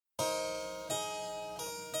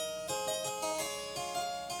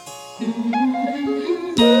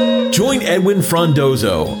Join Edwin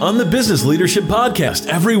Frondozo on the Business Leadership Podcast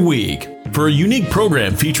every week for a unique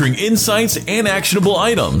program featuring insights and actionable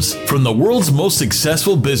items from the world's most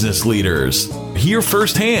successful business leaders. Hear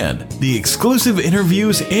firsthand the exclusive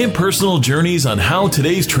interviews and personal journeys on how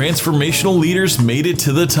today's transformational leaders made it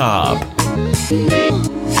to the top.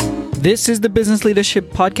 This is the Business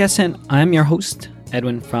Leadership Podcast, and I'm your host,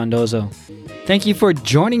 Edwin Frondozo. Thank you for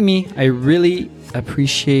joining me. I really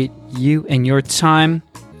appreciate you and your time.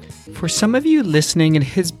 For some of you listening,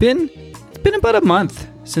 it's been about a month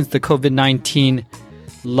since the COVID-19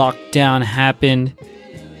 lockdown happened.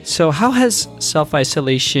 So how has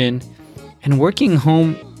self-isolation and working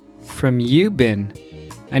home from you been?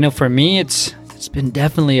 I know for me, it's been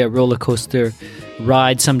definitely a roller coaster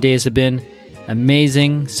ride. Some days have been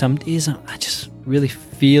amazing. Some days I'm just really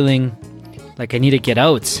feeling like I need to get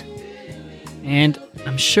out. And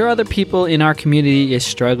I'm sure other people in our community is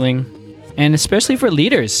struggling, and especially for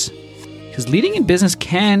leaders, because leading in business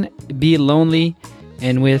can be lonely.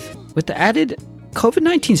 And with the added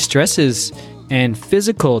COVID-19 stresses and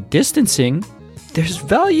physical distancing, there's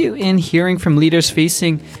value in hearing from leaders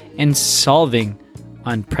facing and solving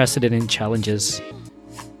unprecedented challenges.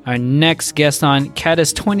 Our next guest on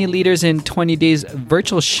CATA's 20 Leaders in 20 Days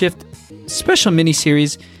Virtual Shift special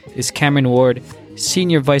mini-series is Cameron Ward,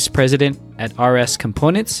 Senior Vice President at RS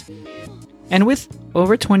Components. And with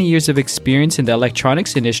over 20 years of experience in the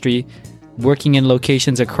electronics industry, working in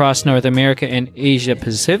locations across North America and Asia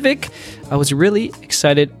Pacific, I was really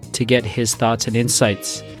excited to get his thoughts and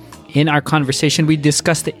insights. In our conversation, we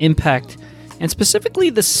discussed the impact and specifically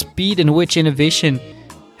the speed in which innovation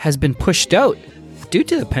has been pushed out due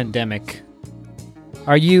to the pandemic.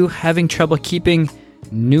 Are you having trouble keeping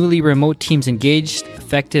newly remote teams engaged,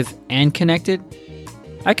 effective, and connected?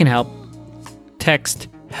 I can help. Text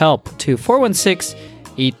HELP to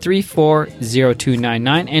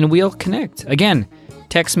 416-834-0299 and we'll connect. Again,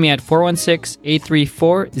 text me at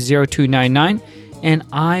 416-834-0299 and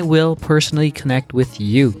I will personally connect with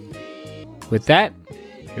you. With that,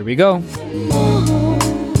 here we go.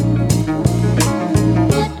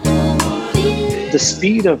 The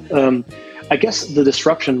speed of, I guess, the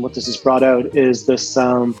disruption, what this has brought out is this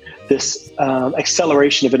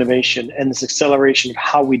acceleration of innovation and this acceleration of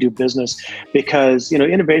how we do business. Because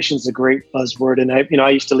innovation is a great buzzword, and I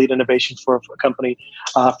used to lead innovation for a company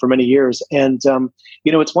for many years, and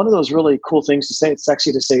it's one of those really cool things to say. It's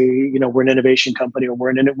sexy to say we're an innovation company or we're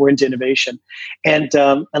into innovation, and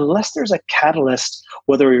unless there's a catalyst,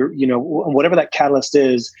 whatever that catalyst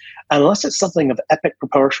is. Unless it's something of epic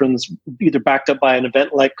proportions, either backed up by an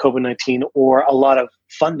event like COVID-19 or a lot of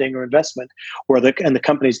funding or investment, and the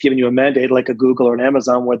company's giving you a mandate like a Google or an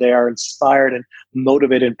Amazon where they are inspired and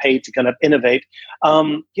motivated and paid to kind of innovate,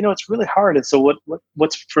 it's really hard. And so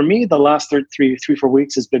what's for me the last 4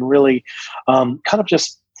 weeks has been really kind of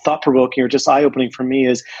just thought-provoking or just eye-opening for me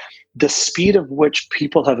is the speed of which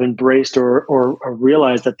people have embraced or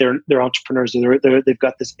realized that they're entrepreneurs, they've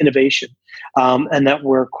got this innovation, and that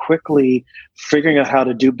we're quickly figuring out how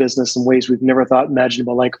to do business in ways we've never thought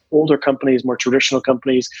imaginable. Like older companies, more traditional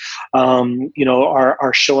companies,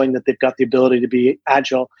 are showing that they've got the ability to be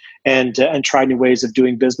agile and try new ways of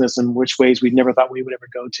doing business in which ways we never thought we would ever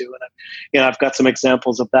go to. And I've got some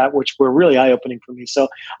examples of that which were really eye-opening for me. So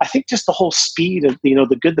I think just the whole speed of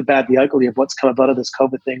the good, the bad, the ugly of what's come out of this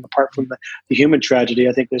COVID thing, apart from the human tragedy,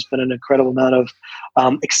 I think there's been an incredible amount of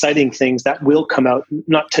exciting things that will come out.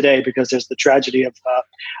 Not today, because there's the tragedy of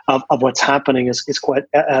what's happening is quite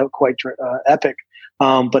epic.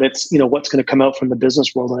 But it's what's going to come out from the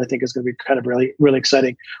business world, and I think is going to be kind of really, really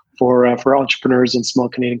exciting for entrepreneurs and small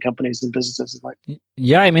Canadian companies and businesses alike.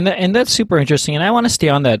 Yeah, I mean, and that's super interesting. And I want to stay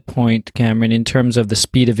on that point, Cameron, in terms of the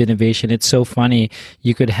speed of innovation. It's so funny.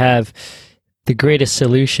 You could have the greatest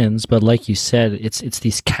solutions, but like you said, it's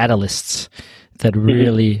these catalysts that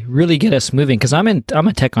really, really get us moving. Because I'm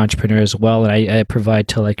a tech entrepreneur as well, and I provide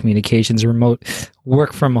telecommunications, remote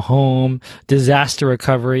work from home, disaster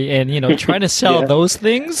recovery, and trying to sell those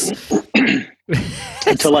things.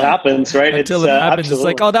 Until it happens, right? Until it happens, it's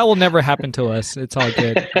like, oh, that will never happen to us. It's all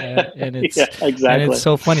good, and it's exactly. And it's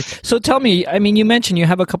so funny. So tell me, I mean, you mentioned you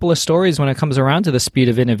have a couple of stories when it comes around to the speed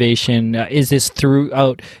of innovation. Is this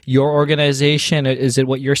throughout your organization? Is it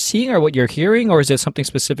what you're seeing or what you're hearing, or is it something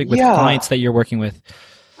specific with clients that you're working with?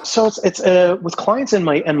 So it's with clients in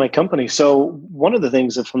my company. So one of the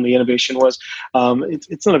things from the innovation was,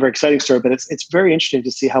 it's not a very exciting story, but it's very interesting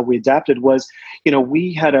to see how we adapted. Was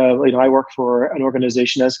we had I work for an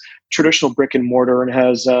organization as traditional brick and mortar and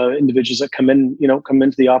has individuals that come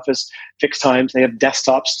into the office fixed times. They have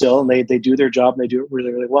desktops still, and they do their job and they do it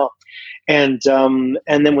really, really well. And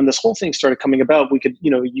then when this whole thing started coming about, we could,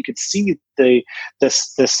 you could see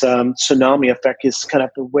this tsunami effect. Is kind of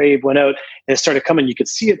the wave went out and it started coming. You could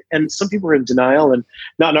see it, and some people were in denial, and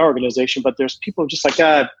not in our organization, but there's people just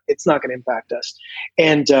like, it's not going to impact us.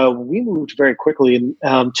 And we moved very quickly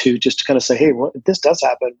to just to kind of say, hey, well, if this does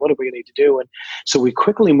happen, what are we going to need to do? And so we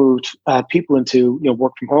quickly moved people into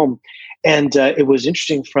work from home, and it was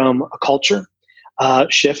interesting from a culture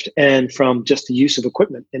shift and from just the use of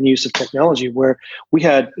equipment and use of technology, where we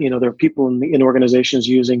had, there were people in organizations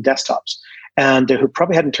using desktops and who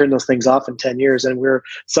probably hadn't turned those things off in 10 years. And we're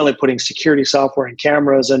suddenly putting security software and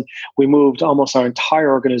cameras, and we moved almost our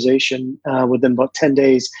entire organization within about 10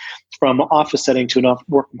 days from office setting to an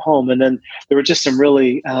work from home. And then there were just some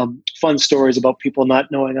really fun stories about people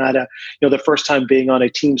not knowing how to, the first time being on a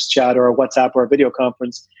Teams chat or a WhatsApp or a video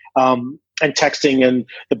conference, and texting and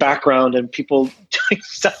the background and people doing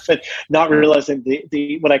stuff and not realizing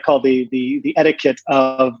the what I call the etiquette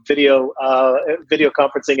of video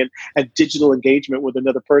conferencing and digital engagement with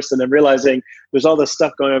another person, and realizing there's all this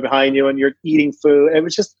stuff going on behind you and you're eating food. It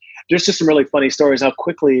was just, there's just some really funny stories how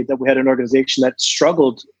quickly that we had an organization that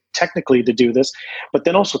struggled technically to do this, but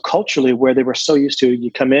then also culturally, where they were so used to,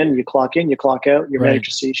 you come in, you clock out, your Right.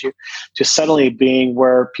 manager sees you, to suddenly being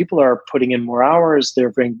where people are putting in more hours,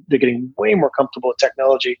 they're getting way more comfortable with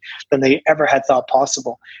technology than they ever had thought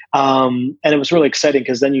possible. And it was really exciting,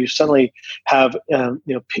 because then you suddenly have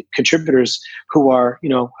contributors who are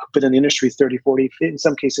who've been in the industry 30, 40, in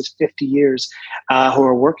some cases 50 years, who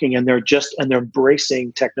are working, and they're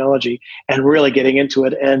embracing technology and really getting into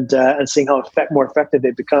it, and seeing how more effective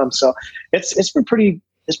they become. So it's been pretty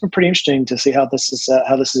interesting to see how this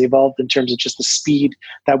has evolved in terms of just the speed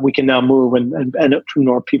that we can now move, and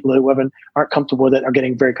more people who aren't comfortable with it are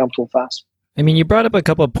getting very comfortable fast. I mean, you brought up a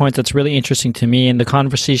couple of points that's really interesting to me, and the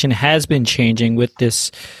conversation has been changing with this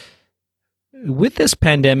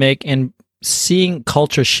pandemic, and seeing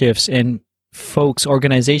culture shifts and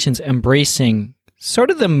organizations embracing sort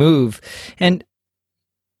of the move. And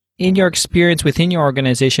in your experience within your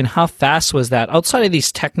organization, how fast was that outside of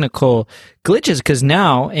these technical glitches? Because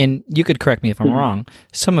now, and you could correct me if I'm wrong,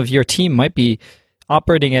 some of your team might be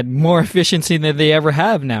operating at more efficiency than they ever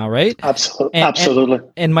have now, right? Absolutely.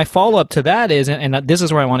 And my follow-up to that is, and this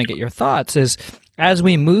is where I want to get your thoughts, is as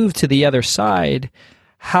we move to the other side,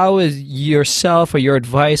 how is yourself or your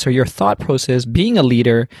advice or your thought process, being a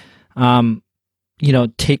leader,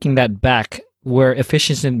 taking that back, where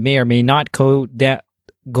efficiency may or may not go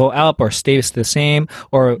up or stays the same,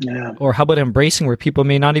 or how about embracing where people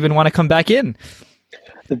may not even want to come back in?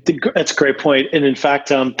 That's a great point. And in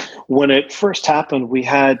fact, when it first happened, we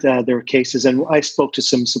had there were cases, and I spoke to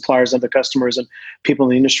some suppliers and other customers and people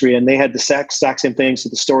in the industry, and they had the exact same thing. So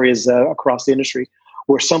the story is across the industry,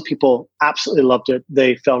 where some people absolutely loved it.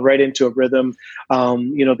 They fell right into a rhythm.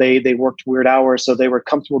 They worked weird hours, so they were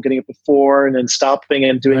comfortable getting up at 4 and then stopping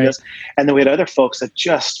and doing this. And then we had other folks that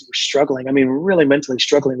just were struggling. I mean, really mentally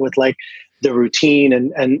struggling with like the routine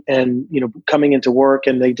and coming into work,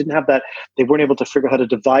 and they didn't have that. They weren't able to figure out how to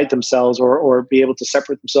divide themselves or be able to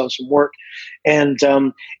separate themselves from work. And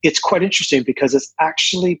it's quite interesting, because it's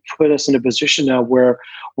actually put us in a position now where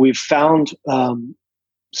we've found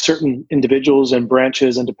certain individuals and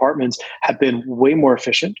branches and departments have been way more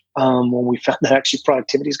efficient when we found that actually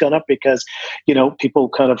productivity's gone up, because people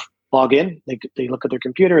kind of log in, they look at their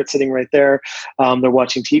computer, it's sitting right there, they're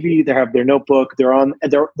watching TV, they have their notebook,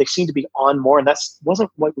 they seem to be on more, and that wasn't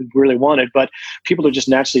what we really wanted, but people are just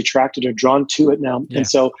naturally attracted or drawn to it now. And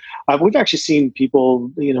so we've actually seen people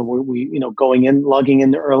going in, logging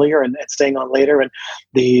in earlier and staying on later, and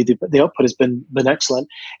the output has been excellent.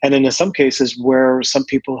 And then in some cases where some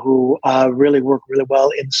people who really work really well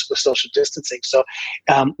with social distancing. So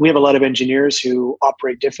we have a lot of engineers who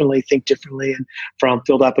operate differently, think differently, and from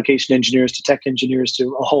field application engineers to tech engineers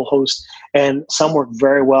to a whole host. And some work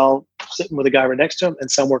very well sitting with a guy right next to them,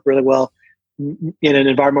 and some work really well in an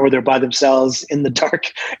environment where they're by themselves in the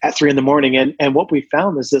dark at 3 a.m. And what we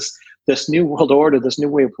found is this new world order, this new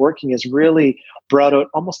way of working has really brought out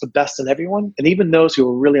almost the best in everyone. And even those who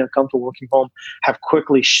are really uncomfortable working home have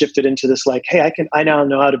quickly shifted into this, like, hey, I now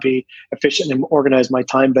know how to be efficient and organize my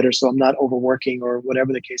time better, so I'm not overworking or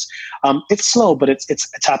whatever the case. It's slow, but it's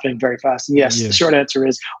happening very fast. And yes, the short answer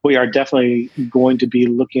is we are definitely going to be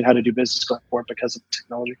looking at how to do business going forward because of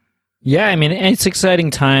technology. Yeah, I mean, it's exciting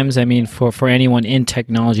times, I mean, for anyone in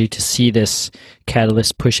technology to see this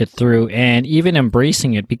catalyst push it through and even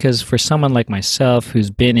embracing it, because for someone like myself who's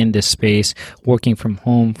been in this space working from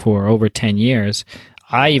home for over 10 years,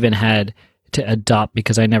 I even had to adopt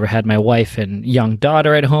because I never had my wife and young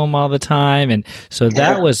daughter at home all the time. And so it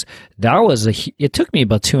took me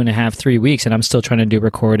about 2.5, 3 weeks, and I'm still trying to do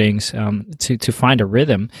recordings to find a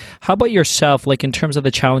rhythm. How about yourself, like in terms of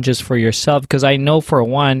the challenges for yourself? Because I know for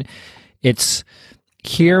one, it's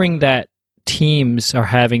hearing that teams are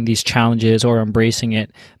having these challenges or embracing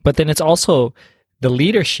it, but then it's also the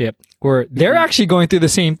leadership where they're actually going through the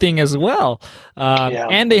same thing as well,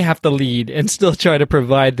 and they have to lead and still try to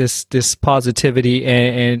provide this positivity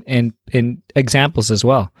and examples as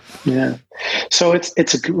well. Yeah, so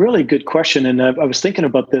it's a really good question, and I was thinking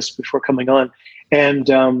about this before coming on, and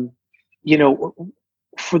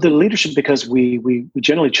for the leadership, because we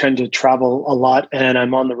generally tend to travel a lot, and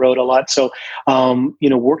I'm on the road a lot. So,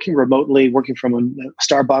 working remotely, working from a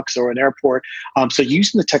Starbucks or an airport. So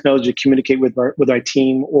using the technology to communicate with my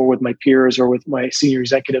team or with my peers or with my senior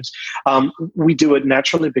executives, we do it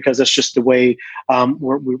naturally because that's just the way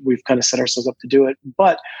we've kind of set ourselves up to do it.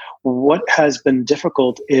 But what has been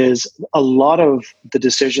difficult is a lot of the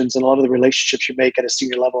decisions and a lot of the relationships you make at a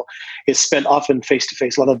senior level is spent often face to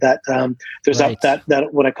face. A lot of that, there's that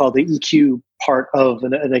what I call the EQ part of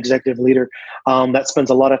an executive leader that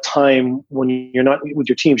spends a lot of time when you're not with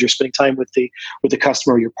your teams. You're spending time with the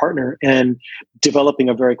customer or your partner and developing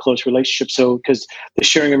a very close relationship. So because the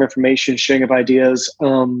sharing of information, sharing of ideas,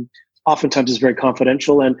 oftentimes is very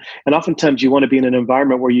confidential, and oftentimes you want to be in an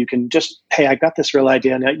environment where you can just, hey, I got this real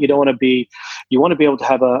idea, and you want to be able to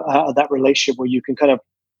have that relationship where you can kind of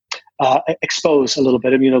expose a little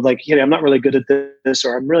bit of, I'm not really good at this,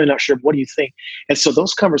 or I'm really not sure. What do you think? And so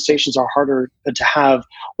those conversations are harder to have,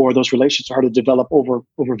 or those relationships are harder to develop over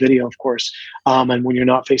video, of course. And when you're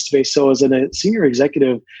not face to face. So as a senior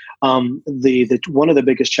executive, the one of the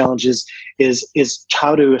biggest challenges is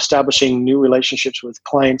how to establishing new relationships with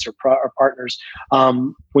clients or partners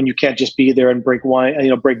when you can't just be there and break bread,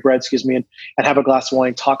 and have a glass of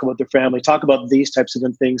wine, talk about their family, talk about these types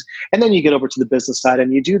of things, and then you get over to the business side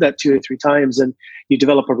and you do that 2 or 3 times, and you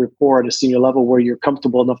develop a rapport at a senior level where you're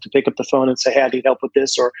comfortable enough to pick up the phone and say, hey, I need help with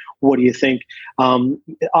this, or what do you think?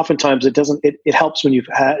 Oftentimes it doesn't. It helps when you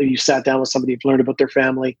sat down with somebody, you've learned about their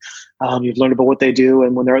family, you've learned about what they do,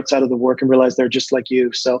 and when they're outside of the work and realize they're just like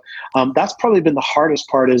you. So that's probably been the hardest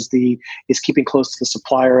part is keeping close to the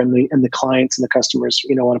supplier and the clients and the customers,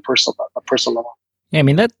 on a personal level. Yeah, I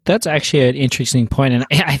mean, that's actually an interesting point, and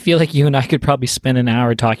I feel like you and I could probably spend an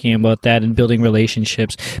hour talking about that and building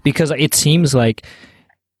relationships, because it seems like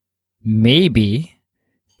maybe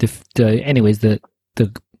the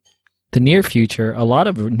near future, a lot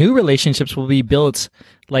of new relationships will be built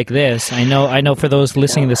like this. I know for those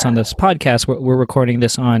listening to this on this podcast, we're recording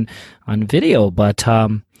this on video, but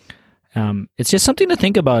it's just something to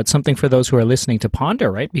think about. It's something for those who are listening to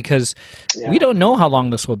ponder, right? Because we don't know how long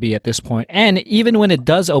this will be at this point. And even when it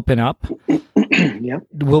does open up,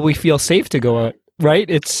 will we feel safe to go out, right?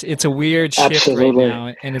 It's a weird shift Absolutely. Right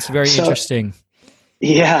now, and it's very interesting.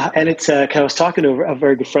 Yeah, and it's I was talking to a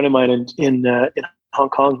very good friend of mine in Hong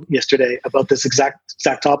Kong yesterday about this exact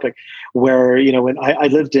topic, where when I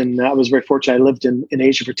lived I was very fortunate. I lived in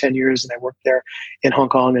Asia for 10 years, and I worked there in Hong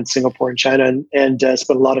Kong and Singapore and China, and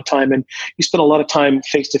spent a lot of time. And you spend a lot of time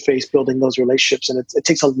face to face building those relationships, and it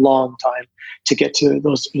takes a long time to get to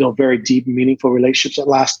those very deep, meaningful relationships that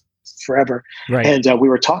last forever. Right. And we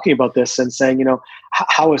were talking about this and saying,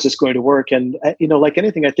 how is this going to work? And like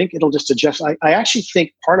anything, I think it'll just adjust. I actually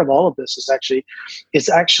think part of all of this is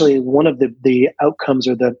actually one of the outcomes,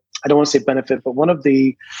 or I don't want to say benefit, but one of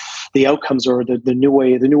the outcomes, or the new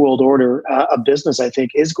world order of business, I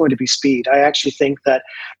think, is going to be speed. I actually think that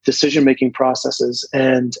decision-making processes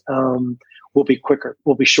and will be quicker,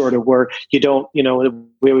 will be shorter, where you don't,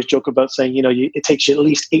 we always joke about saying, it takes you at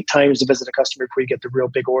least 8 times to visit a customer before you get the real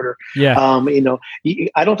big order. Yeah.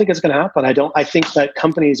 I don't think it's going to happen. I think that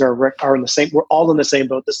companies are in the same, we're all in the same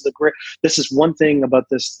boat. This is one thing about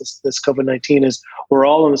this COVID-19 is we're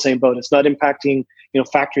all in the same boat. It's not impacting,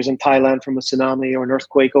 factories in Thailand from a tsunami or an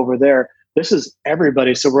earthquake over there. This is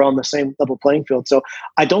everybody. So we're on the same level playing field. So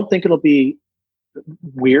I don't think it'll be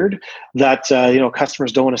weird that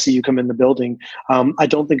customers don't want to see you come in the building. I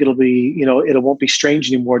don't think it'll be it won't be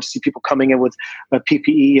strange anymore to see people coming in with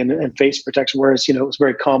PPE and face protection, whereas it was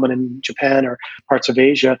very common in Japan or parts of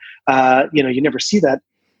Asia. You never see that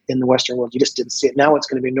in the Western world. You just didn't see it. Now it's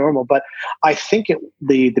going to be normal. But I think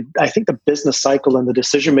I think the business cycle and the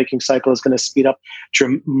decision-making cycle is going to speed up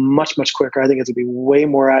much, much quicker. I think it's going to be way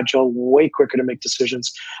more agile, way quicker to make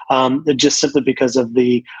decisions, just simply because of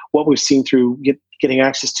what we've seen through getting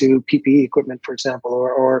access to PPE equipment, for example,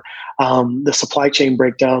 or the supply chain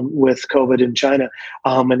breakdown with COVID in China.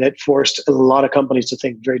 And it forced a lot of companies to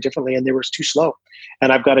think very differently, and they were too slow.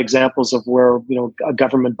 And I've got examples of where, a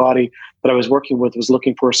government body that I was working with was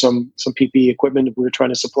looking for some PPE equipment that we were trying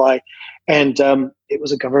to supply. And it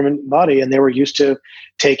was a government body, and they were used to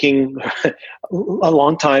taking a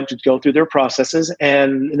long time to go through their processes.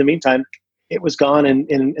 And in the meantime, it was gone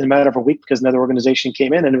in a matter of a week because another organization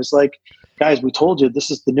came in, and it was like, guys, we told you this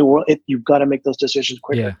is the new world. You've got to make those decisions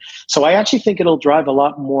quicker. Yeah. So I actually think it'll drive a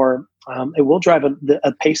lot more. It will drive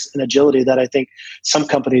a pace and agility that I think some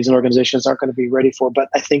companies and organizations aren't going to be ready for, but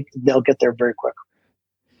I think they'll get there very quick.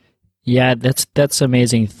 Yeah, that's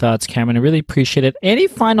amazing thoughts, Cameron. I really appreciate it. Any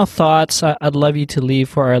final thoughts I'd love you to leave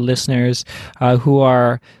for our listeners who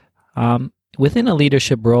are within a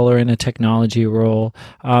leadership role or in a technology role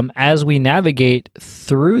as we navigate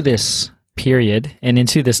through this period and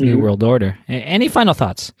into this new world order? Any final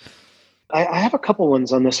thoughts? I have a couple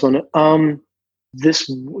ones on this one.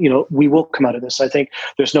 We will come out of this. I think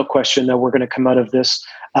there's no question that we're going to come out of this,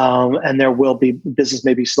 and there will be business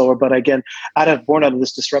may be slower, but again, born out of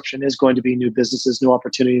this disruption is going to be new businesses, new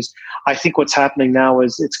opportunities. I think what's happening now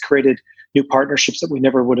is it's created new partnerships that we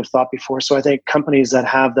never would have thought before. So I think companies that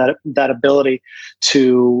have that ability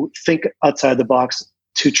to think outside the box,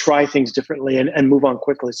 to try things differently and move on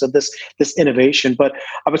quickly. So this innovation. But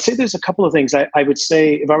I would say there's a couple of things. I would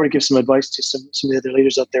say, if I were to give some advice to some of the other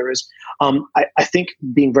leaders out there, is I think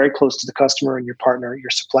being very close to the customer and your partner,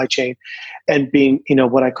 your supply chain, and being,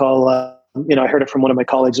 what I call I heard it from one of my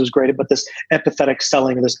colleagues, it was great, but this empathetic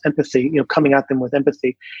selling or this empathy, coming at them with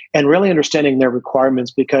empathy and really understanding their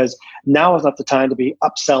requirements, because now is not the time to be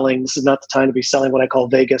upselling. This is not the time to be selling what I call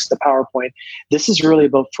Vegas, the PowerPoint. This is really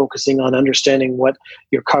about focusing on understanding what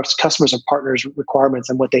your customers and partners' requirements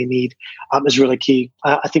and what they need is really key.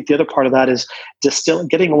 I think the other part of that is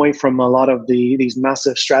getting away from a lot of these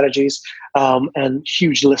massive strategies and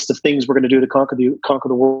huge list of things we're going to do to conquer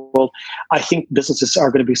the world. I think businesses are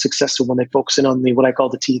going to be successful when they focus in on what I call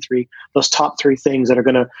the T3, those top three things that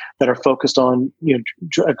are focused on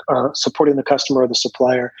supporting the customer or the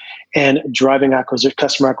supplier and driving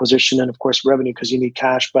customer acquisition and of course revenue, because you need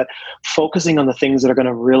cash, but focusing on the things that are going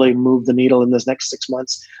to really move the needle in this next 6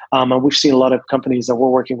 months. And we've seen a lot of companies that we're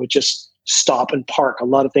working with just stop and park a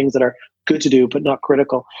lot of things that are good to do but not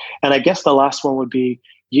critical. And I guess the last one would be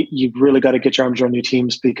you've really got to get your arms around your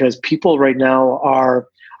teams, because people right now are,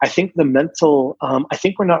 I think I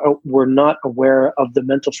think we're not aware of the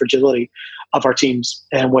mental fragility of our teams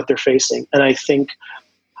and what they're facing. And I think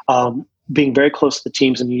being very close to the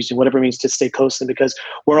teams and using whatever it means to stay close to them, because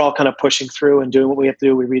we're all kind of pushing through and doing what we have to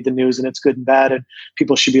do. We read the news and it's good and bad, and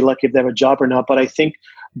people should be lucky if they have a job or not. But I think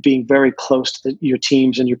being very close to your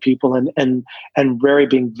teams and your people and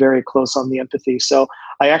being very close on the empathy. So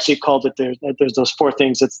I actually called it there's those four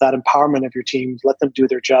things. It's that empowerment of your teams, let them do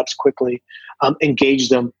their jobs quickly, engage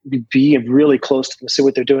them, be really close to them, see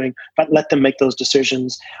what they're doing, but let them make those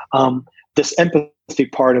decisions. This empathy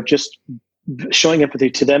part of just showing empathy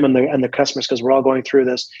to them and the customers, because we're all going through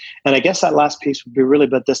this. And I guess that last piece would be really,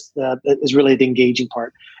 but this is really the engaging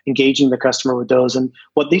part, engaging the customer with those. And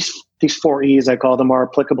what these 4 E's, I call them, are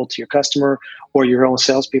applicable to your customer or your own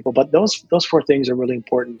salespeople. But those 4 things are really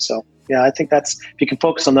important. So yeah, I think if you can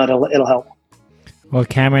focus on that, it'll help. Well,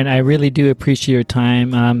 Cameron, I really do appreciate your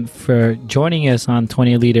time for joining us on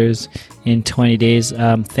 20 Leaders in 20 Days.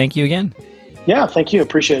 Thank you again. Yeah, thank you.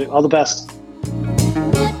 Appreciate it. All the best.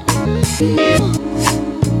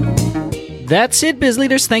 That's it, Biz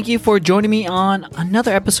Leaders. Thank you for joining me on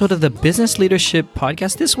another episode of the Business Leadership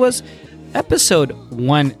Podcast. This was episode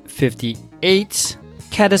 158,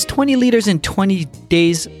 CATA's 20 Leaders in 20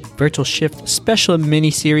 Days Virtual Shift Special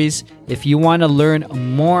Mini-Series. If you want to learn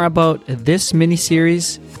more about this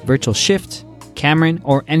mini-series, Virtual Shift, Cameron,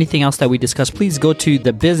 or anything else that we discussed, please go to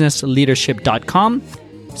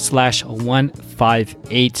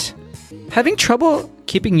thebusinessleadership.com/158. Having trouble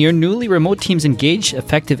keeping your newly remote teams engaged,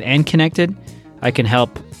 effective, and connected? I can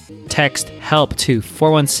help. Text HELP to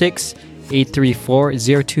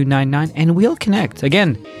 416-834-0299 and we'll connect.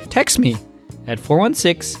 Again, text me at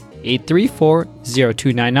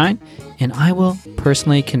 416-834-0299 and I will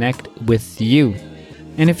personally connect with you.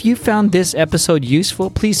 And if you found this episode useful,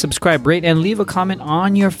 please subscribe, rate, and leave a comment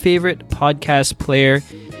on your favorite podcast player.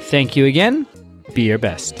 Thank you again, be your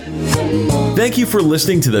best. Thank you for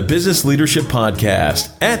listening to the Business Leadership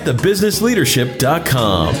Podcast at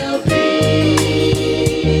thebusinessleadership.com.